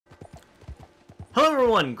Hello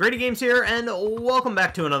everyone, GradyGames here, and welcome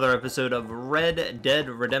back to another episode of Red Dead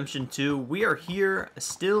Redemption 2. We are here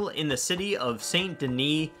still in the city of Saint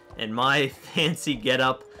Denis in my fancy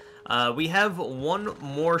getup. We have one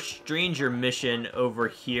more stranger mission over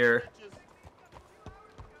here.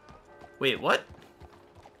 Wait, what?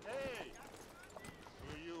 Hey,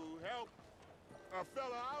 will you help a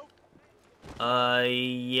fella out?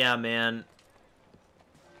 Yeah, man.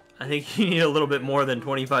 I think you need a little bit more than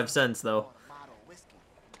 25 cents, though.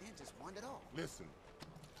 Listen,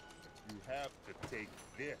 you have to take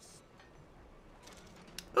this.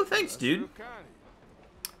 Oh, thanks, dude.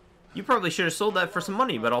 You probably should have sold that for some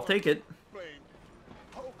money, but I'll take it.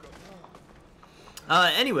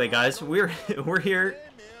 Anyway, guys, we're here.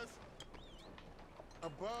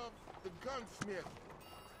 Above the gunsmith.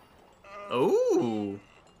 Oh.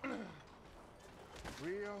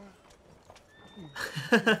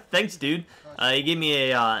 Thanks, dude. You gave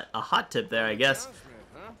me a hot tip there, I guess.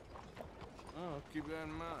 Keep that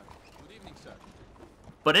in mind. Good evening, sir.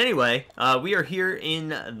 But anyway, we are here in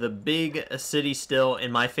the big city still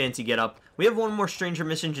in my fancy getup. We have one more stranger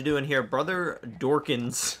mission to do in here. Brother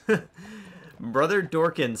Dorkins. Brother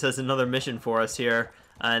Dorkins has another mission for us here.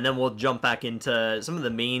 And then we'll jump back into some of the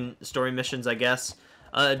main story missions, I guess.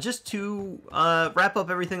 Just to wrap up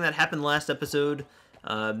everything that happened last episode,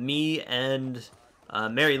 me and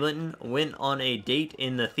Mary Linton went on a date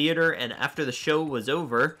in the theater, and after the show was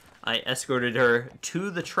over, I escorted her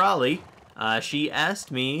to the trolley. She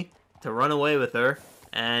asked me to run away with her,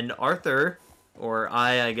 and Arthur, or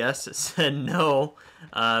I guess, said no,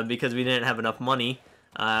 because we didn't have enough money.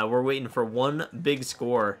 We're waiting for one big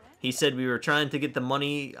score. He said we were trying to get the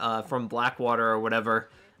money from Blackwater or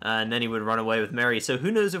whatever, and then he would run away with Mary. So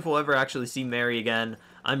who knows if we'll ever actually see Mary again.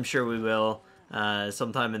 I'm sure we will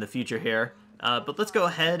sometime in the future here. But let's go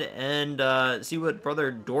ahead and see what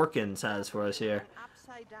Brother Dorkins has for us here.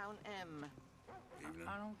 Down M.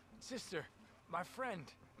 Sister, my friend,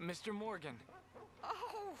 Mr. Morgan.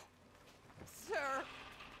 Oh, sir.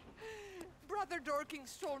 Brother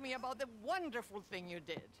Dorkins told me about the wonderful thing you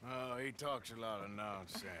did. Oh, he talks a lot of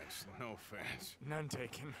nonsense. No offense. None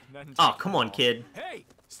taken. None taken. Oh, come on, kid. Hey,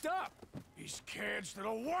 stop! These kids that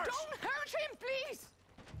are worse. Don't hurt him, please!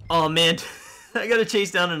 Oh, man. I gotta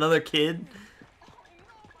chase down another kid.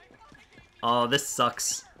 Oh, this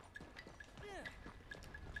sucks.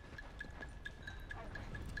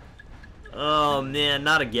 Oh man,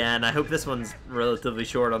 not again. I hope this one's relatively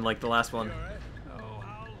short, unlike the last one. Oh,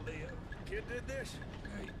 I'll live. Kid did this?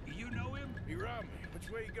 Hey, you know him? He robbed me. Which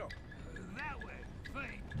way you go? That way.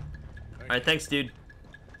 Think. Alright, thanks, dude.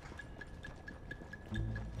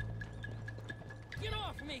 Get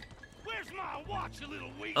off me! Where's my watch, you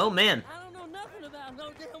little weak? Oh man. I don't know nothing about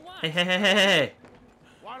no damn watch. Hey.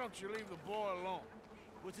 Why don't you leave the boy alone?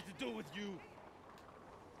 What's it to do with you?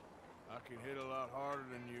 I can hit a lot harder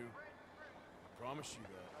than you. Promise you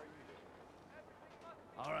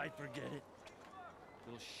that. All right, forget it.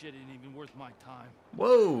 Little shit ain't even worth my time.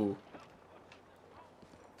 Whoa.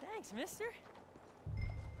 Thanks, mister.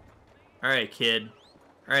 Alright, kid.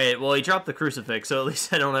 Alright, well, he dropped the crucifix, so at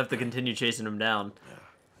least I don't have to continue chasing him down.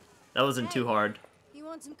 That wasn't too hard. You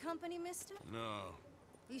want some company, mister? No.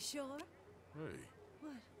 You sure? Hey.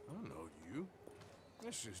 What? I don't know you.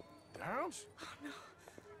 This is Downs? Oh,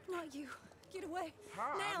 no. Not you. Get away.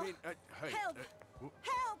 How? Now. I mean, hey. Help.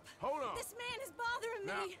 Help. Hold on. This man is bothering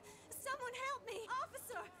Now. me. Someone help me.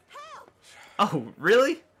 Officer, help. Oh,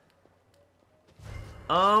 really?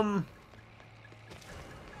 I'm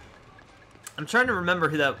trying to remember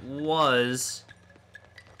who that was.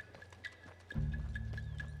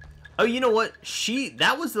 Oh, you know what?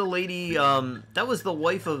 That was the lady, that was the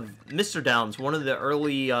wife of Mr. Downs, one of the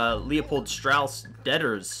early, Leopold Strauss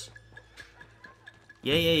debtors.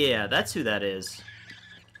 Yeah, that's who that is.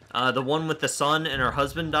 The one with the son and her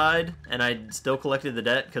husband died, and I still collected the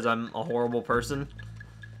debt because I'm a horrible person.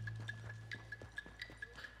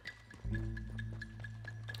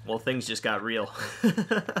 Well, things just got real.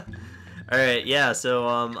 Alright, yeah, so,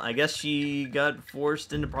 I guess she got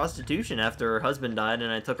forced into prostitution after her husband died,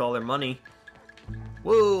 and I took all their money.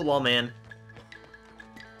 Whoa, lawman.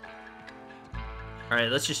 Alright,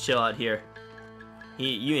 let's just chill out here.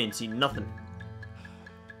 You ain't seen nothing.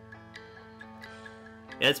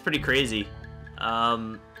 Yeah, it's pretty crazy.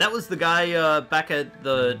 That was the guy, back at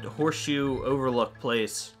the Horseshoe Overlook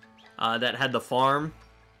place, that had the farm.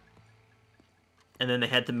 And then they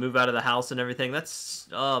had to move out of the house and everything. That's,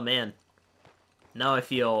 oh man. Now I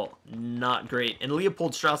feel not great. And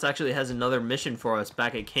Leopold Strauss actually has another mission for us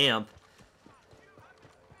back at camp.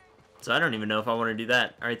 So I don't even know if I want to do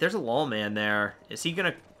that. Alright, there's a lawman there. Is he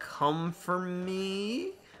gonna come for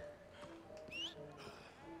me?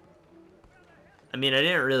 mean, I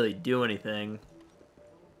didn't really do anything.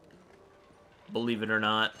 Believe it or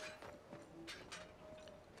not.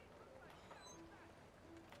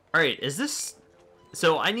 Alright, is this...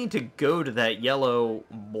 So I need to go to that yellow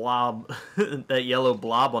blob, that yellow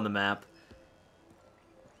blob on the map.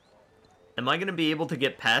 Am I going to be able to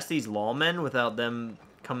get past these lawmen without them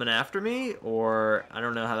coming after me? Or, I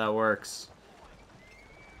don't know how that works.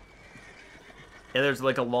 Yeah, there's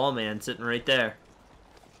like a lawman sitting right there.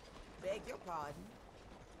 Beg your pardon.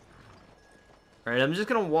 Alright, I'm just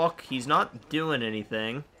going to walk. He's not doing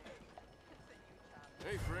anything.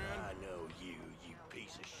 Hey, friend. I know you, you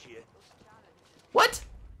piece of shit. What?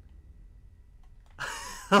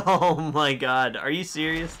 Oh my god, are you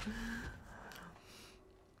serious?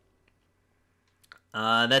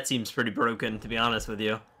 That seems pretty broken, to be honest with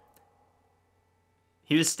you.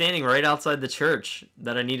 He was standing right outside the church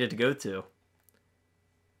that I needed to go to.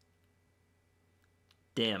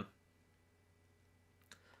 Damn.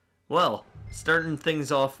 Well, starting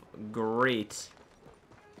things off great.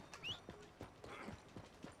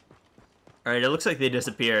 Alright, it looks like they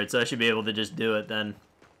disappeared, so I should be able to just do it then.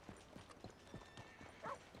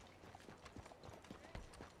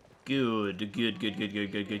 Good. It's a new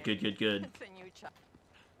child.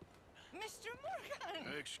 Mr.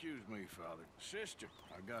 Morgan! Excuse me, Father. Sister,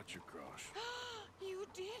 I got your cross. You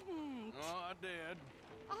didn't. Oh, I did.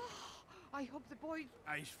 Oh, I hope the boy...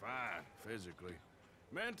 He's fine, physically.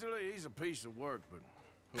 Mentally, he's a piece of work, but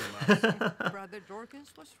who am I to say? Brother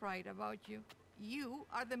Dorkins was right about you. You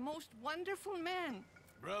are the most wonderful man.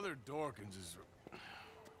 Brother Dorkins is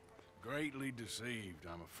greatly deceived,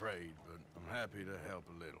 I'm afraid, but I'm happy to help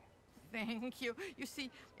a little. Thank you. You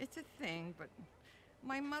see, it's a thing, but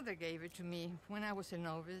my mother gave it to me when I was a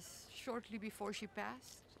novice, shortly before she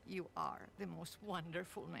passed. You are the most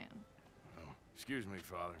wonderful man. Oh, excuse me,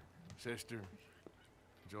 Father. Sister,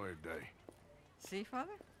 enjoy your day. See,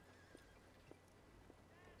 Father?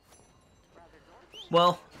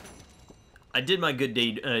 Well, I did my good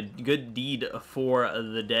deed for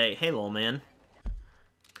the day. Hey, little man.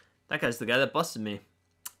 That guy's the guy that busted me.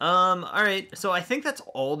 Alright, so I think that's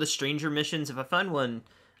all the stranger missions. If I find one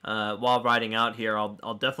while riding out here,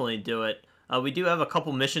 I'll definitely do it. We do have a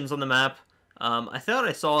couple missions on the map. I thought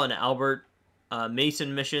I saw an Albert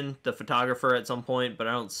Mason mission, the photographer, at some point, but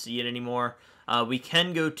I don't see it anymore. We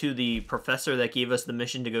can go to the professor that gave us the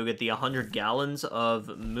mission to go get the 100 gallons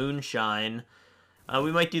of moonshine.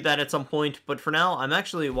 We might do that at some point, but for now, I'm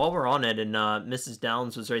actually, while we're on it, and Mrs.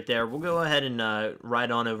 Downs was right there, we'll go ahead and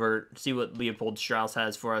ride on over, see what Leopold Strauss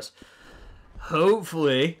has for us.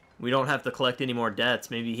 Hopefully, we don't have to collect any more debts.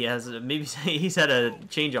 Maybe he's had a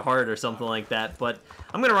change of heart or something like that, but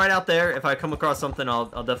I'm going to ride out there. If I come across something, I'll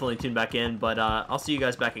definitely tune back in, but I'll see you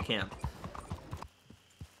guys back at camp.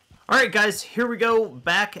 Alright guys, here we go,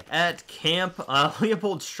 back at camp.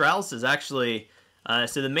 Leopold Strauss is actually...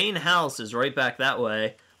 so the main house is right back that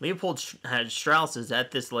way. Leopold Strauss is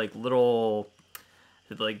at this like little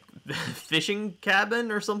like fishing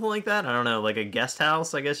cabin or something like that. I don't know, like a guest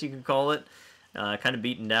house, I guess you could call it. Kind of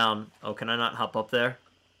beaten down. Oh, can I not hop up there?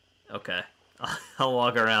 Okay, I'll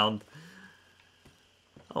walk around.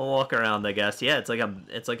 I guess. Yeah, it's like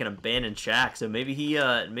an abandoned shack. So maybe he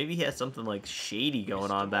has something like shady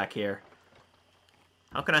going on back here.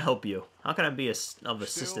 How can I help you? How can I be of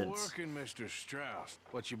assistance? Still working, Mr. Strauss.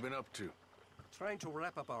 What you been up to? Trying to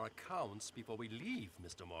wrap up our accounts before we leave,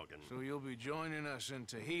 Mr. Morgan. So you'll be joining us in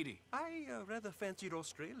Tahiti? I rather fancied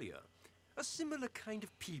Australia. A similar kind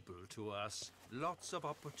of people to us. Lots of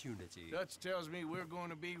opportunity. Dutch tells me we're going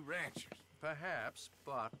to be ranchers. Perhaps,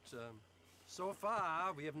 but so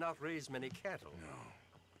far we have not raised many cattle. No.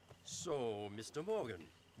 So, Mr. Morgan,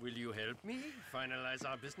 will you help me finalize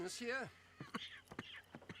our business here?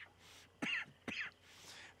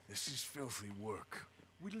 This is filthy work.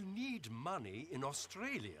 We'll need money in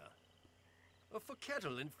Australia. For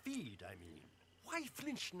cattle and feed, I mean. Why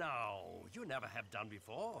flinch now? You never have done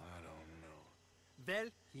before. I don't know. Well,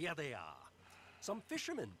 here they are. Some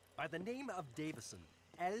fishermen by the name of Davison,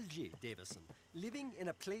 Algie Davison, living in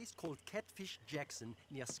a place called Catfish Jackson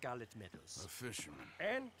near Scarlet Meadows. A fisherman.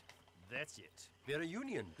 And that's it. We're a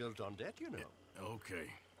union built on that, you know. Okay.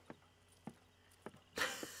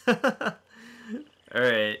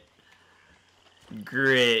 Alright.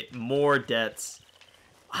 Great. More debts.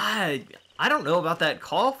 I don't know about that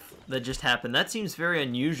cough that just happened. That seems very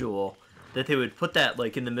unusual. That they would put that,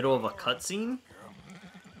 like, in the middle of a cutscene?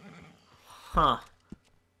 Huh.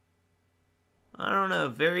 I don't know.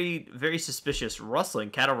 Very, very suspicious. Rustling.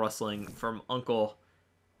 Cattle rustling from Uncle.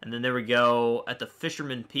 And then there we go. At the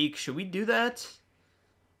Fisherman Peak. Should we do that?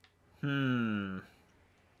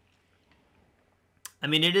 I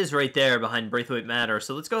mean, it is right there behind Braithwaite Manor,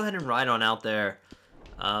 so let's go ahead and ride on out there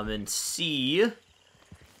and see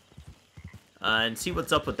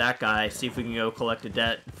what's up with that guy. See if we can go collect a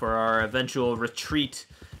debt for our eventual retreat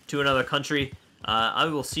to another country. I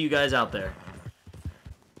will see you guys out there.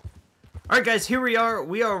 Alright guys, here we are.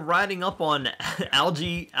 We are riding up on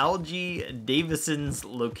Algie Davison's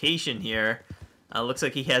location here. Looks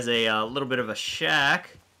like he has a little bit of a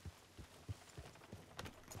shack.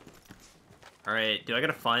 Alright, do I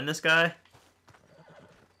gotta find this guy?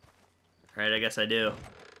 Alright, I guess I do.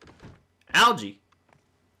 Algie!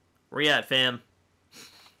 Where you at, fam?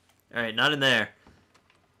 Alright, not in there.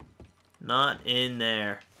 Not in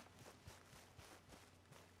there.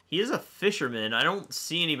 He is a fisherman. I don't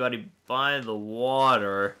see anybody by the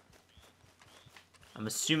water. I'm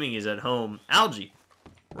assuming he's at home. Algie!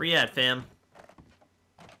 Where you at, fam?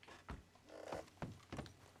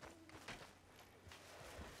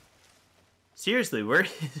 Seriously, where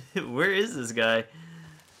is this guy?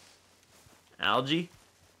 Algie?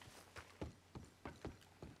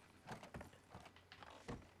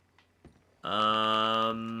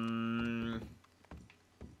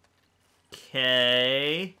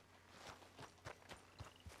 Okay.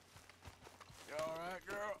 You alright,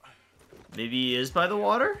 girl? Maybe he is by the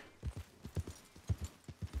water?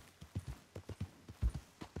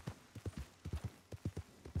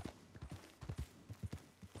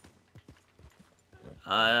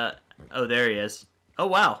 Oh, there he is. Oh,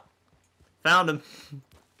 wow. Found him.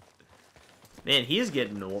 Man, he is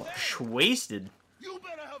getting wasted. You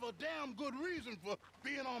better have a damn good reason for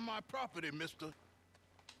being on my property, mister.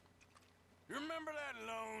 You remember that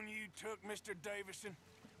loan you took, Mr. Davison?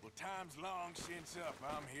 Well, time's long since up.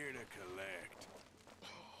 I'm here to collect.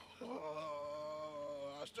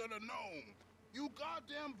 I should have known. You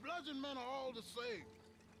goddamn bludgeon men are all the same.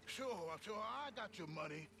 Sure, I got your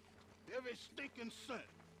money. Every stinking cent.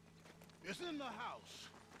 It's in the house.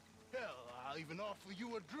 Hell, I'll even offer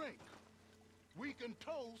you a drink. We can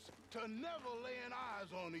toast to never laying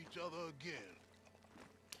eyes on each other again.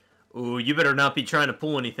 Ooh, you better not be trying to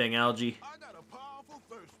pull anything, Algie. I got a powerful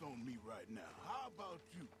thirst on me right now. How about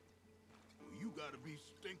you? Well, you gotta be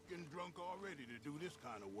stinking drunk already to do this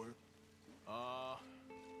kind of work. I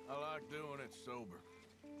like doing it sober.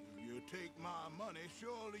 If you take my money,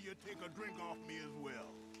 surely you take a drink off me as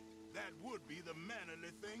well. That would be the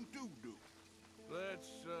mannerly thing to do. Let's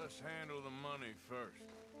handle the money first.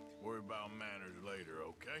 Worry about manners later,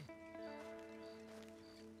 okay?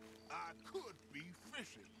 I could be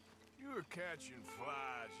fishing. You were catching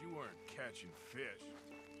flies, you weren't catching fish.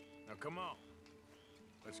 Now come on.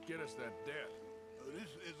 Let's get us that debt.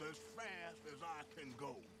 This is as fast as I can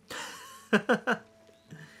go.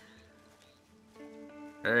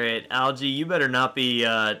 Alright, Algie, you better not be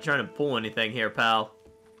trying to pull anything here, pal.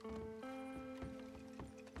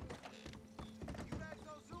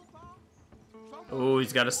 Oh,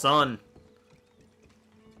 he's got a son.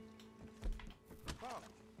 Pop.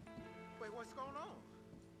 Wait, what's going on?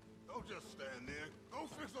 Don't just stand there. Go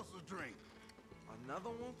fix us a drink. Another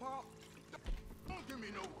one, Pop? Don't give me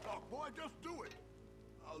no talk, boy. Just do it.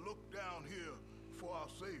 I'll look down here for our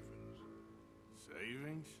savings.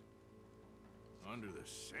 Savings? Under the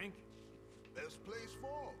sink? Best place for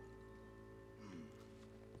 'em.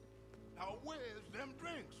 Now where's them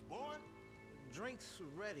drinks, boy? Drinks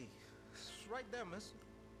ready. It's right there, miss.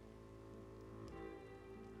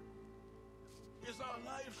 It's our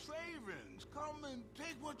life savings. Come and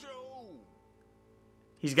take what you owe.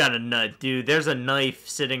 He's got a nut, dude. There's a knife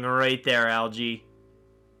sitting right there, Algie.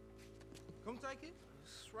 Come take it.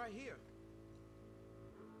 It's right here.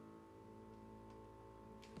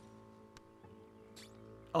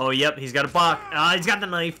 Oh, yep, he's got a box. Ah, he's got the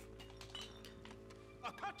knife.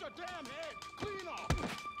 I'll cut your damn head clean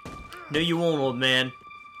off. No, you won't, old man.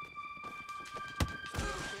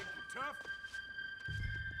 Tough?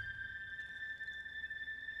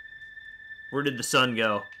 Where did the sun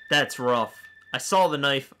go? That's rough. I saw the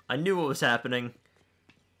knife. I knew what was happening.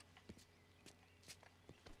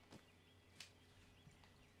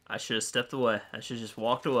 I should have stepped away. I should have just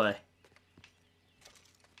walked away.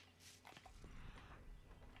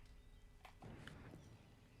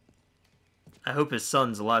 I hope his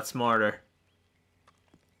son's a lot smarter.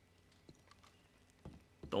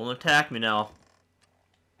 Don't attack me now.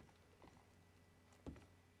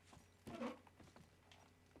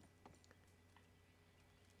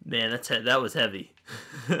 Man, that was heavy.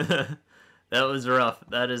 That was rough.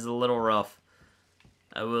 That is a little rough.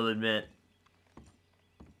 I will admit.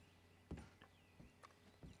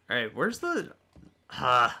 Alright, where's the...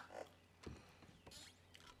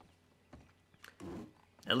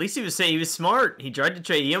 At least he was saying he was smart. He tried to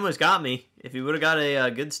trade. He almost got me. If he would have got a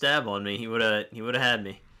good stab on me, he would have had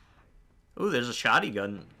me. Ooh, there's a shoddy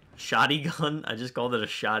gun. Shoddy gun? I just called it a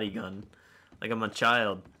shoddy gun. Like I'm a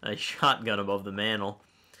child. A shotgun above the mantle.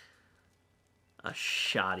 A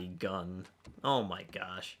shoddy gun. Oh my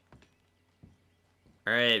gosh.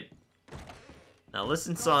 Alright. Now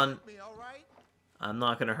listen, son. I'm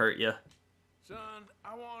not gonna hurt you. Son,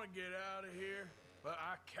 I want to get out of here, but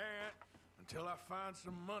I can't until I find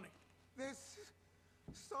some money. There's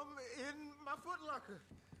some in my footlocker.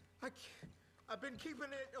 I've been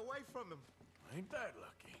keeping it away from him. Ain't that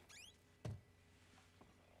lucky?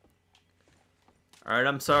 Alright,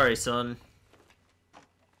 I'm sorry, son.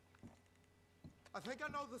 I think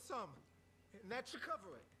I know the sum, and that should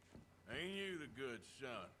cover it. Ain't you the good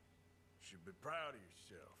son? Should be proud of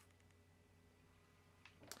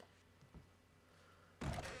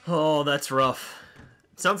yourself. Oh, that's rough.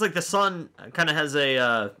 It sounds like the son kind of has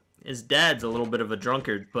a, his dad's a little bit of a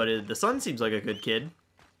drunkard, but the son seems like a good kid.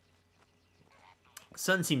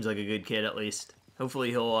 Son seems like a good kid, at least.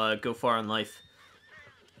 Hopefully he'll go far in life.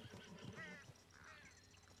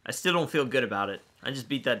 I still don't feel good about it. I just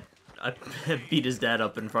beat that... I beat his dad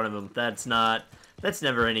up in front of him. That's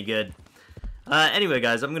never any good. Anyway,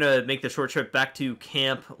 guys, I'm going to make the short trip back to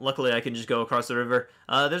camp. Luckily, I can just go across the river.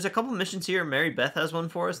 There's a couple missions here. Mary-Beth has one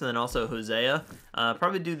for us, and then also Hosea.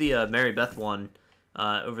 Probably do the Mary-Beth one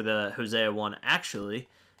over the Hosea one, actually.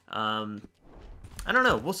 I don't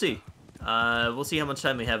know. We'll see. We'll see how much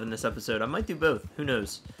time we have in this episode. I might do both. Who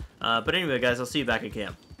knows? But anyway, guys, I'll see you back at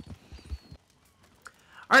camp.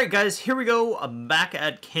 Alright, guys, here we go. I'm back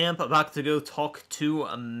at camp, about to go talk to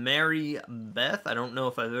Mary-Beth. I don't know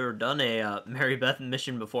if I've ever done a Mary-Beth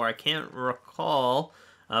mission before. I can't recall,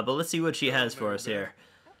 but let's see what she has for us here.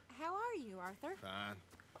 How are you, Arthur? Fine.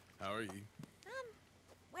 How are you?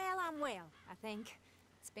 Well, I'm well, I think.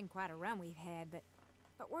 It's been quite a run we've had,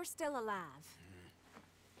 but we're still alive.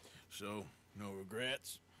 So, no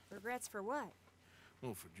regrets? Regrets for what?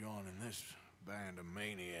 Well, for joining this band of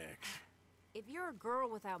maniacs. If you're a girl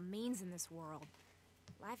without means in this world,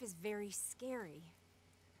 life is very scary.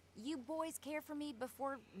 You boys cared for me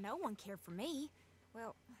before no one cared for me.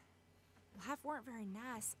 Well, life weren't very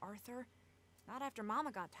nice, Arthur. Not after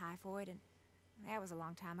Mama got typhoid, and that was a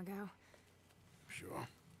long time ago. Sure.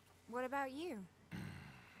 What about you?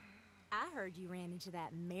 I heard you ran into that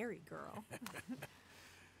Mary girl.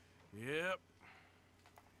 Yep.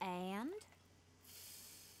 And?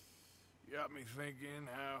 Got me thinking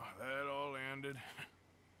how that all ended.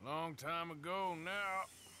 Long time ago now.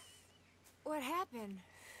 What happened?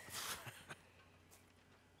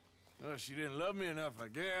 Well, she didn't love me enough, I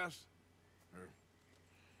guess. Or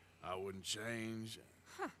I wouldn't change.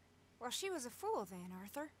 Huh. Well, she was a fool then,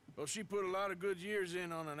 Arthur. Well, she put a lot of good years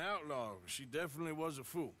in on an outlaw. She definitely was a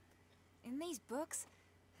fool. In these books,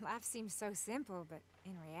 life seems so simple, but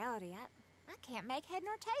in reality, I can't make head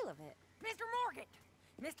nor tail of it. Mr. Morgan!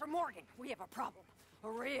 Mr. Morgan, we have a problem. A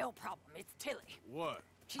real problem. It's Tilly. What?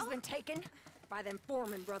 She's been taken by them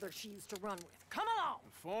Foreman Brothers she used to run with. Come along!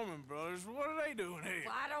 The Foreman Brothers? What are they doing here?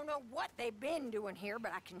 Well, I don't know what they've been doing here,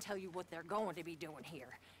 but I can tell you what they're going to be doing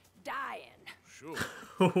here. Dying. Sure.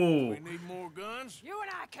 We need more guns? You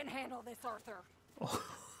and I can handle this, Arthur.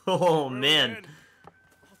 Oh, man.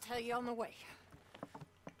 I'll tell you on the way.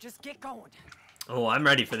 Just get going. Oh, I'm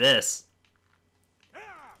ready for this.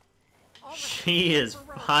 She is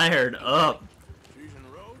fired up. She's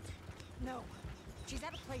in Rhodes? No. She's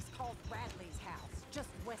at a place called Bradley's house, just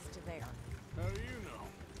west of there. How do you know?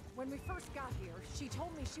 When we first got here, she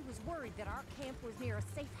told me she was worried that our camp was near a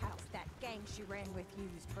safe house that gang she ran with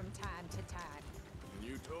used from time to time. And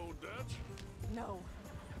you told Dutch? No.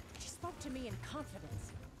 She spoke to me in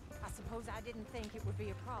confidence. I suppose I didn't think it would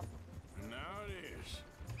be a problem. And now it is.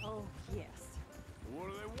 Oh, yes. What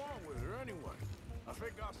do they want with her anyway? I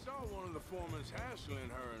think I saw one of the Foremans hassling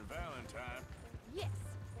her and Valentine. Yes,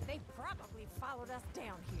 they probably followed us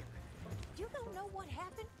down here. You don't know what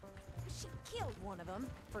happened? She killed one of them,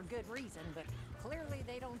 for good reason, but clearly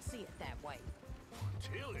they don't see it that way.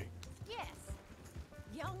 Tilly? Yes.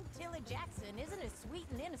 Young Tilly Jackson isn't as sweet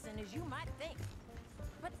and innocent as you might think.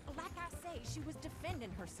 But like I say, she was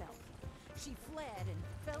defending herself. She fled and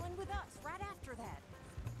fell in with us right after that.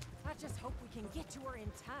 I just hope we can get to her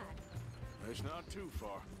in time. It's not too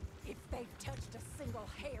far. If they've touched a single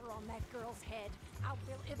hair on that girl's head, I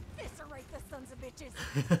will eviscerate the sons of bitches.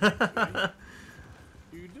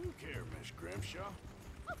 You do care, Miss Grimshaw.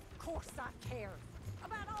 Of course I care.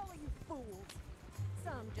 About all of you fools.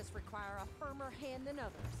 Some just require a firmer hand than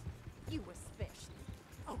others. You especially.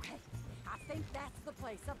 Okay, I think that's the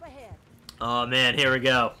place up ahead. Oh man, here we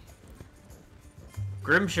go.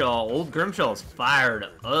 Grimshaw, old Grimshaw's fired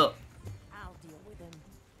up. I'll deal with him.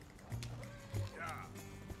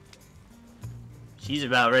 She's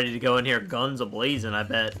about ready to go in here, guns a-blazing, I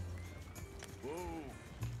bet. Whoa.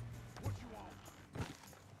 What you want?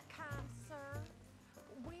 Kind sir,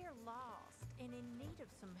 we're lost and in need of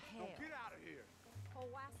some help. Don't get out of here. Oh,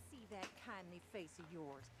 I see that kindly face of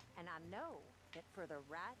yours, and I know that for the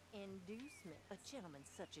right inducement, a gentleman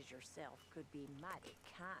such as yourself could be mighty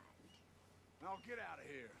kind. Now get out of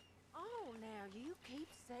here. Oh, now you keep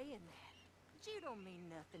saying that. But you don't mean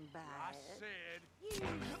nothing by I it. said. You said.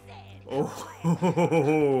 Oh.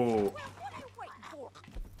 Well, what are you waiting for?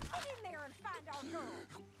 Get in there and find our girl.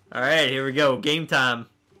 Alright, here we go. Game time.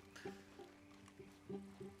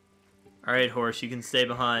 Alright, horse, you can stay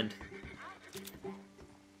behind.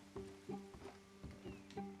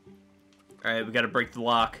 Alright, we gotta break the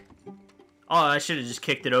lock. Oh, I should have just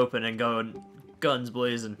kicked it open and going guns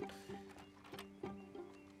blazing.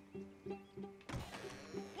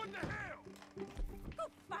 What the hell? Go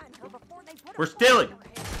find her before they put We're a stealing. bullet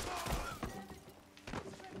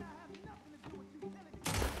in her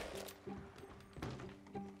head.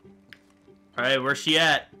 Alright, where's she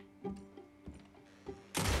at?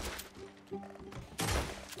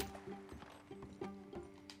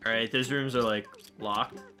 Alright, those rooms are like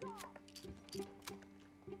locked.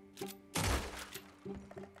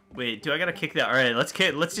 Wait, do I gotta kick that? Alright,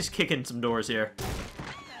 let's just kick in some doors here.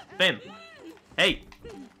 Bam. Hey.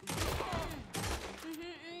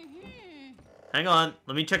 Hang on,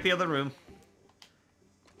 let me check the other room.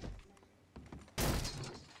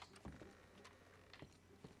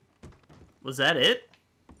 Was that it?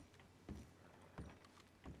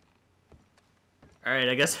 Alright,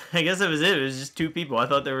 I guess that was it. It was just 2 people. I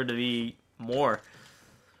thought there were to be more.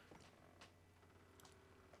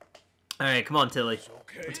 Alright, come on, Tilly.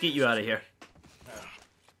 Okay. Let's get you out of here.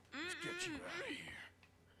 Let's get you out of here.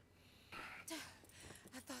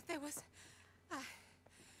 I thought there was...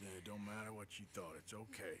 Yeah, it don't matter what you thought. It's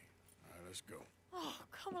okay. All right, let's go. Oh,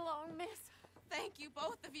 come along, miss. Thank you,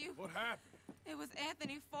 both of you. What happened? It was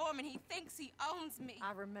Anthony Foreman. He thinks he owns me.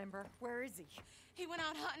 I remember. Where is he? He went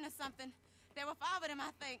out hunting or something. There were 5 of them,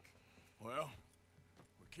 I think. Well,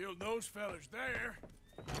 we killed those fellas there.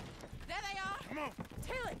 There they are. Come on.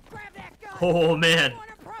 Tilly, grab that gun. Oh, man. Anyone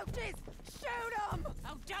approaches, shoot him.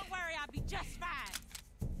 Oh, don't worry. I'll be just fine.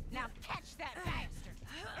 Now catch that bastard.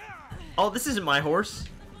 Oh, this isn't my horse.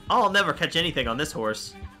 I'll never catch anything on this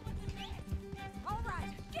horse. All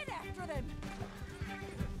right, get after them.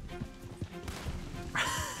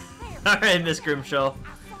 Alright, Miss Grimshaw. I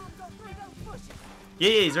saw him go through those bushes. Yeah,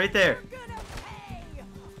 he's right there. You're gonna pay.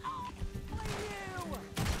 All for you.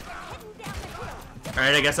 Heading down the hill.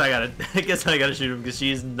 Alright, I guess I gotta shoot him because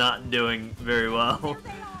she's not doing very well. Here they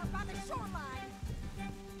are by the shoreline.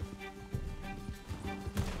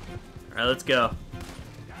 Alright, let's go.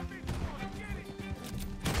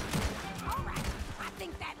 All right, I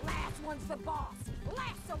think that last one's the boss.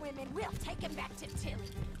 Lasso him and we'll take him back to Tilly.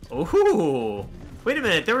 Ooh. Wait a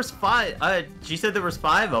minute, there was 5. She said there was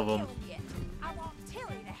 5 of them. Kill him yet. I want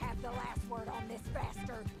Tilly to have the last word on this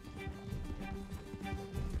bastard.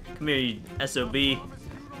 Come here, you SOB.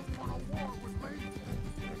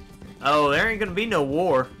 Oh, there ain't gonna be no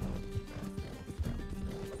war.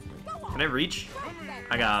 Go on. Can I reach? Grab that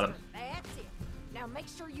I got him. bastard. That's it. Now make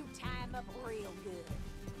sure you tie him up real good.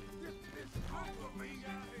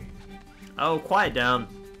 Oh, quiet down.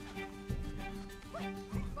 Quick,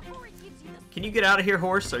 before he gives you the Can you get out of here,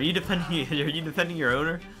 horse? Are you defending your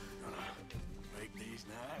owner? Make these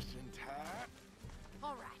nice and tight.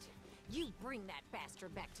 All right, you bring that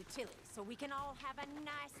bastard back to Tilly so we can all have a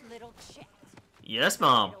nice little chat. Yes,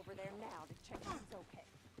 Mom. Get over there now to check he's okay.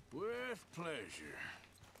 With pleasure.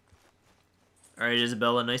 Alright,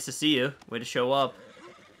 Isabella, nice to see you. Way to show up.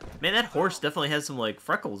 Man, that horse definitely has some, like,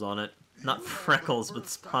 freckles on it. Not freckles, but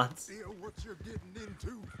spots. Idea what you're getting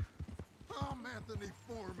into. I'm Anthony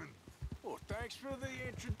Foreman. Well, thanks for the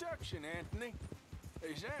introduction, Anthony.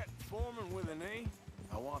 Is that Foreman with an E?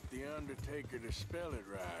 I want the Undertaker to spell it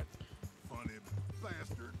right. Funny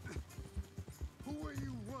bastard. Who are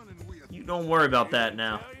you running with? You don't worry about that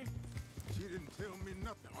now. Tell you? She didn't tell me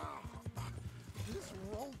nothing. This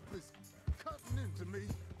rope is cutting into me.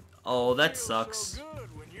 Oh, that Feels sucks. so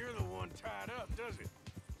good when you're the one tied up, does it?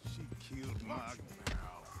 She killed my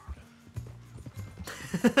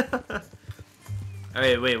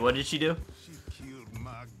Alright, wait, what did she do? She killed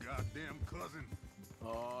my goddamn cousin.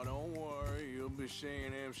 Oh, don't worry. You'll be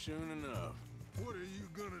seeing him soon enough. What are you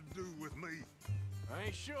gonna do with me? I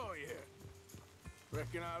ain't sure yet.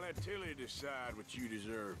 Reckon I'll let Tilly decide what you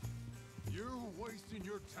deserve. You're wasting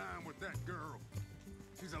your time with that girl.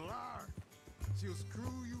 She's a liar. she'll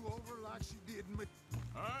screw you over like she did me.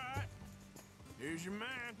 All right. Here's your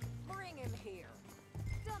man. Bring him here.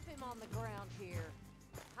 Dump him on the ground here.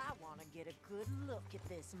 I want to get a good look at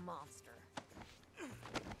this monster.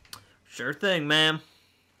 Sure thing, ma'am.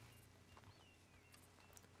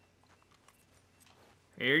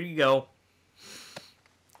 Here you go.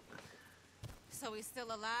 So he's still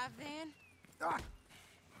alive then?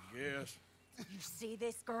 Yes. You see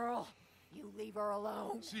this girl? You leave her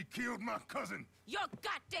alone. She killed my cousin. Your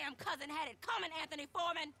goddamn cousin had it coming, Anthony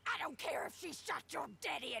Foreman. I don't care if she shot your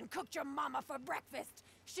daddy and cooked your mama for breakfast.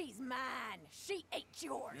 She's mine. She ate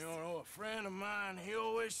yours. You know, a friend of mine, he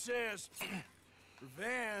always says,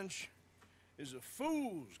 revenge is a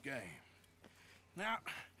fool's game. Now,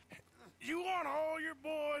 you want all your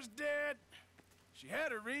boys dead? She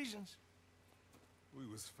had her reasons. We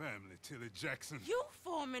was family, Tilly Jackson. You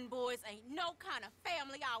Foreman boys ain't no kind of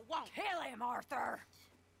family I want. Kill him, Arthur.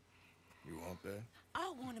 You want that? I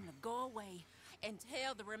want him to go away and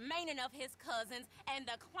tell the remaining of his cousins and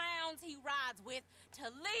the clowns he rides with to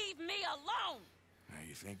leave me alone. Now,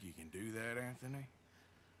 you think you can do that, Anthony?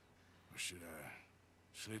 Or should I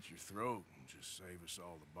slit your throat and just save us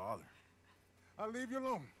all the bother? I'll leave you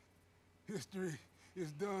alone. History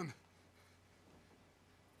is done.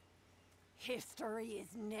 History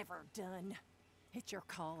is never done. It's your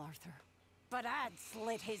call, Arthur. But I'd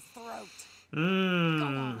slit his throat. Go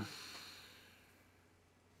on.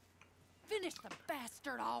 Finish the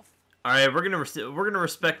bastard off. All right, we're gonna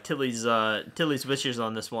respect Tilly's wishes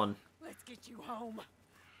on this one. Let's get you home.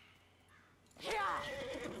 Yeah.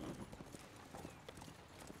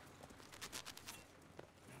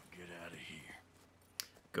 Get out of here.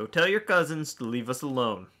 Go tell your cousins to leave us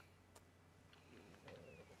alone.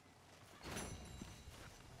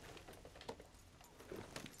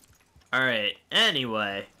 Alright,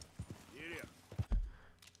 anyway. Yeah.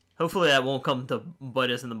 Hopefully that won't come to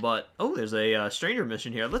bite us in the butt. Oh, there's a stranger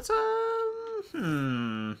mission here. Let's,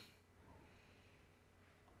 Alright,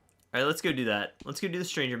 let's go do that. Let's go do the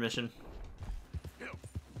stranger mission.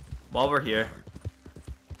 While we're here.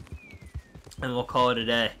 And we'll call it a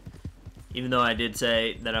day. Even though I did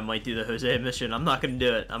say that I might do the Jose mission, I'm not going to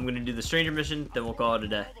do it. I'm going to do the stranger mission, then we'll call it a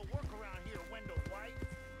day. All the work around here, Wendell White.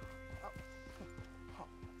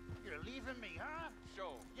 You're leaving me, huh?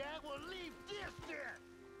 Sure. Yeah, well, leave this then.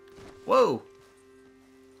 Whoa!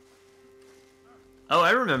 Oh,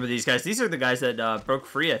 I remember these guys. These are the guys that broke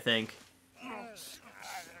free, I think.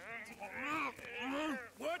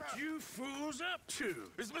 What you fools up to?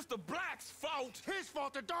 It's Mr. Black's fault. His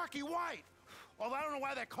fault, the darky white. Although I don't know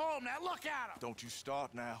why they call him that. Look at him. Don't you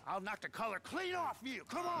start now. I'll knock the color clean off you.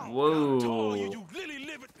 Come on. Whoa! You really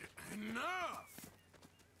live it. Enough.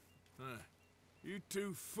 You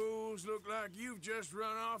two fools look like you've just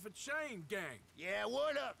run off a chain gang. Yeah,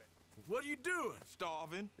 what of it? What are you doing?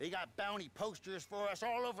 Starving. They got bounty posters for us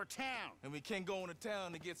all over town. And we can't go into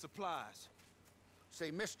town to get supplies. Say,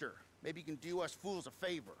 mister, maybe you can do us fools a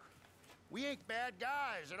favor. We ain't bad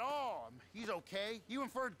guys at all. He's okay. Even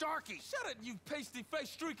for a darky. Shut it, you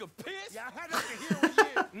pasty-faced streak of piss! Yeah, I had nothing to hear with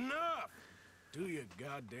you. Enough! Do your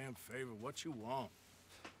goddamn favor what you want.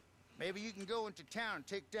 Maybe you can go into town and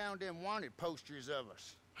take down them wanted posters of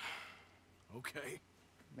us. Okay.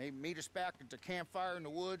 Maybe meet us back at the campfire in the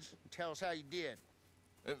woods and tell us how you did.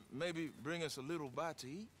 Maybe bring us a little bite to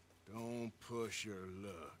eat. Don't push your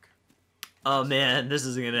luck. Oh man, this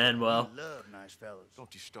isn't gonna end well. We love nice fellas.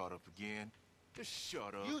 Don't you start up again. Just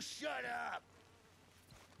shut up. You shut up!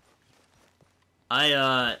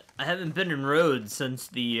 I haven't been in Rhodes since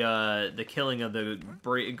the killing of the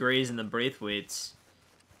Greys and the Braithwaites.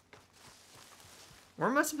 Where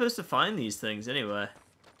am I supposed to find these things anyway?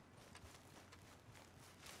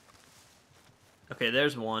 Okay,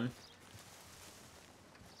 there's one.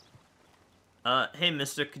 Hey,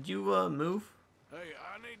 mister, could you, move? Hey,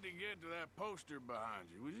 I need to get to that poster behind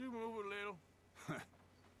you. Would you move a little?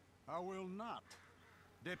 I will not.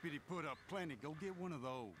 Deputy put up plenty. Go get one of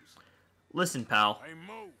those. Listen, pal. Hey,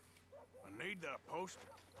 move. I need that poster.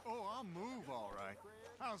 Oh, I'll move, all right.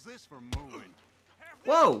 How's this for moving?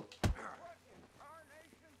 Whoa!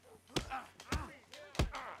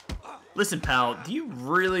 Listen, pal, do you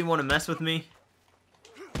really want to mess with me?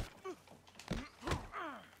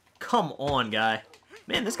 Come on, guy.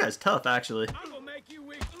 Man, this guy's tough, actually. I'm gonna make you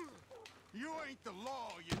weak. You ain't the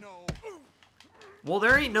law, you know. Well,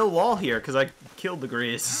 there ain't no law here, because I killed the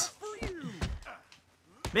Greys.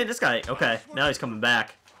 Man, this guy... Okay, now he's coming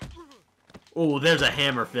back. Oh, there's a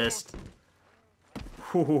hammer fist.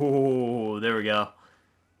 Ooh, there we go.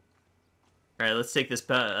 Alright, let's take this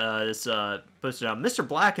poster down. Mr.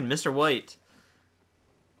 Black and Mr. White.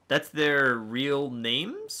 That's their real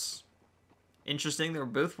names? interesting. They're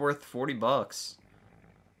both worth 40 bucks.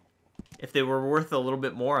 If they were worth a little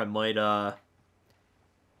bit more, I might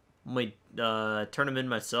turn them in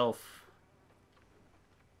myself.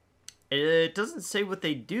 It doesn't say what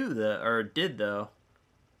they do or did though.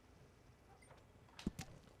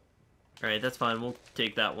 All right, that's fine. We'll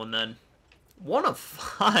take that one then. 1 of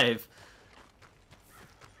 5.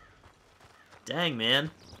 Dang,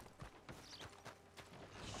 man.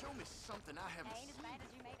 Show me something I haven't seen.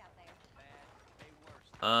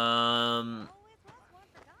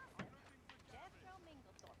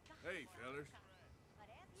 Hey, fellas.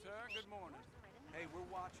 Sir, good morning. Hey, we're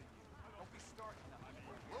watching you. Don't be starting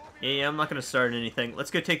nothing. Yeah, I'm not gonna start anything.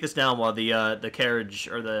 Let's go take this down while the carriage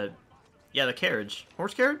or the carriage,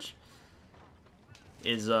 horse carriage,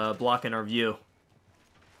 is blocking our view.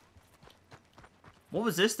 What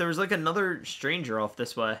was this? There was like another stranger off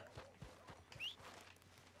this way.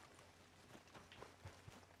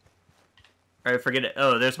 Alright, forget it.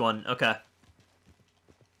 Oh, there's one. Okay.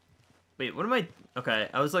 Wait, what am I... Okay,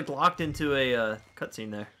 I was like locked into a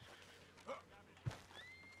cutscene there.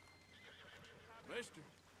 Mister,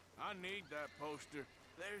 I need that poster.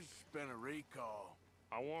 There's been a recall.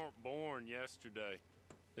 I weren't born yesterday.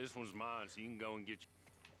 This one's mine, so you can go and get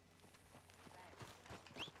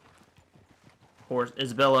Horse,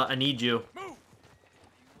 Isabella, I need you.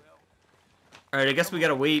 Alright, I guess we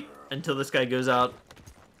gotta wait until this guy goes out.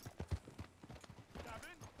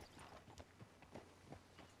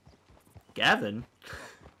 Gavin?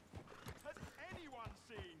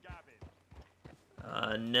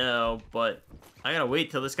 No, but I gotta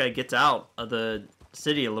wait till this guy gets out of the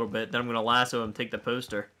city a little bit, then I'm gonna lasso him, take the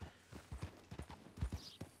poster.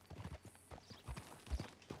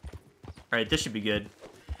 Alright, this should be good.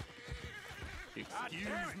 Excuse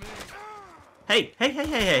me. Hey, hey, hey,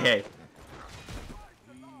 hey, hey, hey.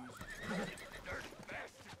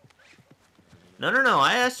 No, no, no,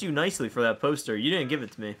 I asked you nicely for that poster. You didn't give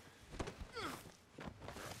it to me.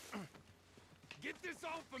 Get this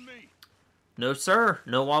off of me. No, sir.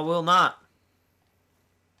 No, I will not.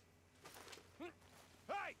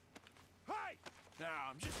 Hey! Hey! Now,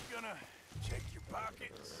 I'm just gonna check your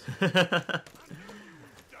pockets.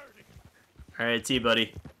 Alright, see you,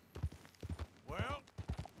 buddy. Well,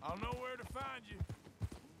 I'll know where to find you.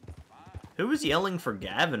 Who was yelling for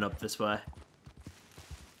Gavin up this way?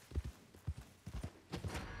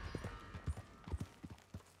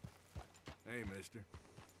 Hey, mister.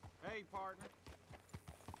 Hey, partner.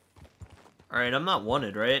 Alright, I'm not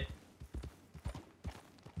wanted, right?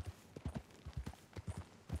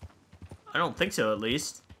 I don't think so, at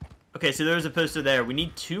least. Okay, so there's a poster there. We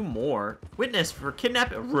need 2 more. Witness for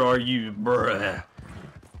kidnapping. Where are you, bruh?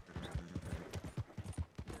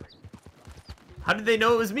 How did they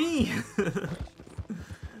know it was me?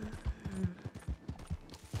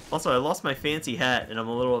 Also, I lost my fancy hat, and I'm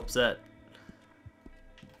a little upset.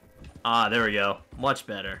 Ah, there we go. Much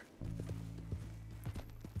better.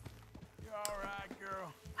 You alright,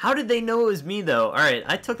 girl? How did they know it was me, though? Alright,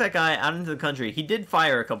 I took that guy out into the country. He did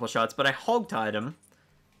fire a couple shots, but I hog-tied him.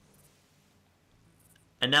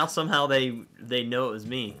 And now somehow they know it was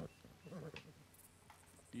me.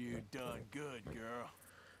 You done good, girl.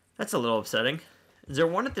 That's a little upsetting. Is there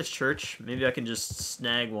one at this church? Maybe I can just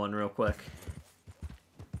snag one real quick.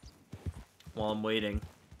 While I'm waiting.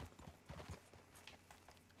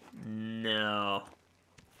 No.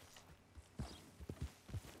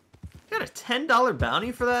 Got a $10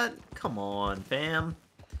 bounty for that? Come on, fam.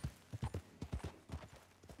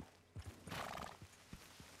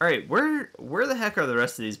 Alright, where the heck are the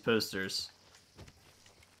rest of these posters?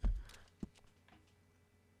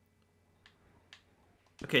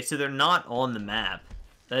 Okay, so they're not on the map.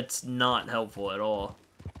 That's not helpful at all.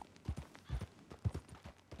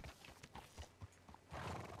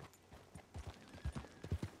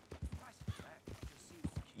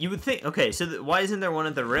 You would think... Okay, so why isn't there one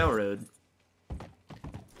at the railroad?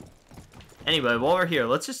 Anyway, while we're here,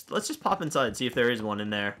 let's just pop inside and see if there is one in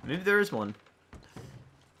there. Maybe there is one.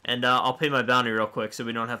 And I'll pay my bounty real quick so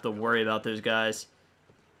we don't have to worry about those guys.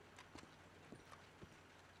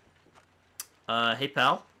 Hey,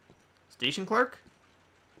 pal. Station clerk?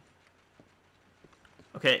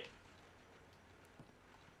 Okay.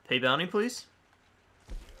 Pay bounty, please?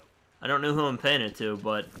 I don't know who I'm paying it to,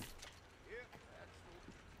 but...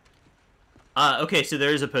 okay, so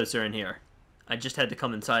there is a poster in here. I just had to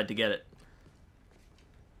come inside to get it.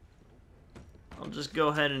 I'll just go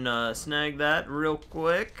ahead and snag that real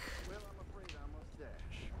quick.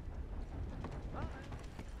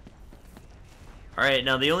 Alright,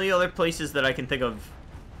 now the only other places that I can think of...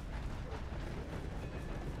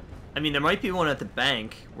 I mean, there might be one at the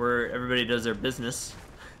bank where everybody does their business.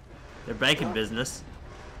 Their banking business.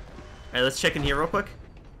 Alright, let's check in here real quick.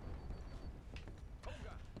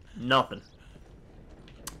 Nothing.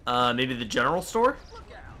 Maybe the general store?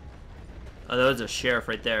 Oh, that was a sheriff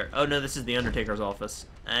right there. Oh, no, this is the Undertaker's office.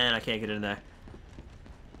 And I can't get in there.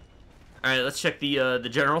 Alright, let's check the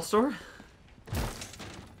general store.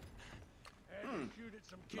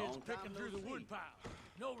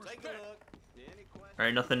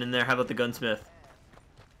 Alright, nothing in there. How about the gunsmith?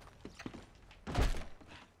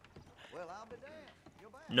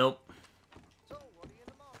 Nope.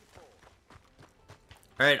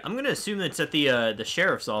 Alright, I'm gonna assume that it's at the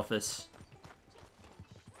sheriff's office.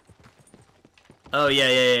 Oh,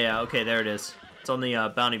 yeah. Okay, there it is. It's on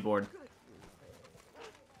the bounty board.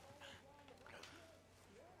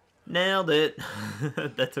 Nailed it.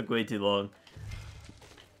 That took way too long.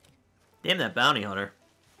 Damn that bounty hunter.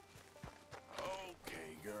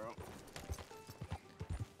 Okay, girl.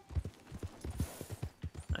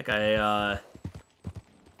 That guy,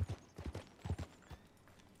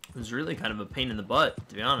 was really kind of a pain in the butt,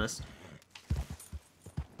 to be honest.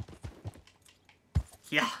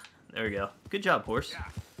 Yeah, there we go. Good job, horse.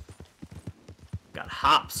 Got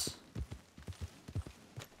hops.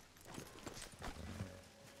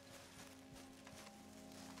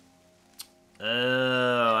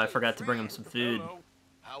 Oh, I forgot to bring him some food. Hello.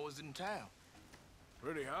 How was it in town?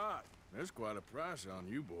 Pretty hot. That's quite a price on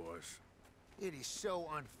you boys. It is so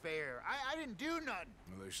unfair. I didn't do nothing.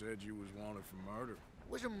 Well, they said you was wanted for murder.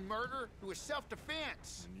 It wasn't murder. It was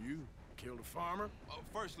self-defense. And you killed a farmer?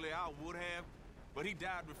 Firstly, I would have, but he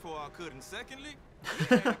died before I could. And secondly, he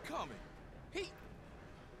had it coming.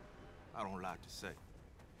 I don't like to say.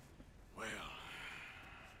 Well...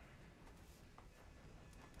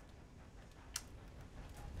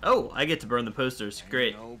 Oh, I get to burn the posters.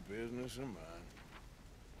 Great. No business of mine.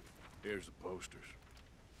 Here's the posters.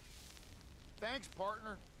 Thanks,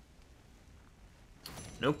 partner.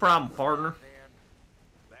 No problem, partner.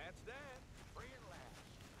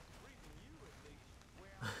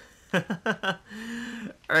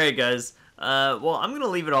 Alright, guys. Well, I'm going to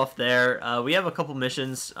leave it off there. We have a couple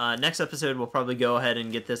missions. Next episode, we'll probably go ahead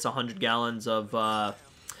and get this 100 gallons of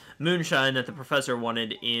moonshine that the professor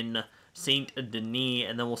wanted in Saint Denis,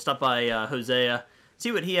 and then we'll stop by Hosea,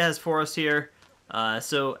 see what he has for us here.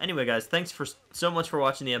 So anyway, guys, thanks so much for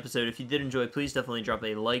watching the episode. If you did enjoy, please definitely drop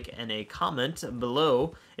a like and a comment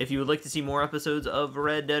below. If you would like to see more episodes of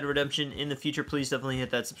Red Dead Redemption in the future, please definitely hit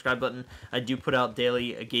that subscribe button. I do put out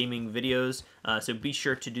daily gaming videos, so be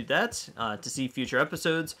sure to do that to see future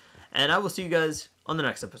episodes. And I will see you guys on the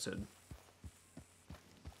next episode.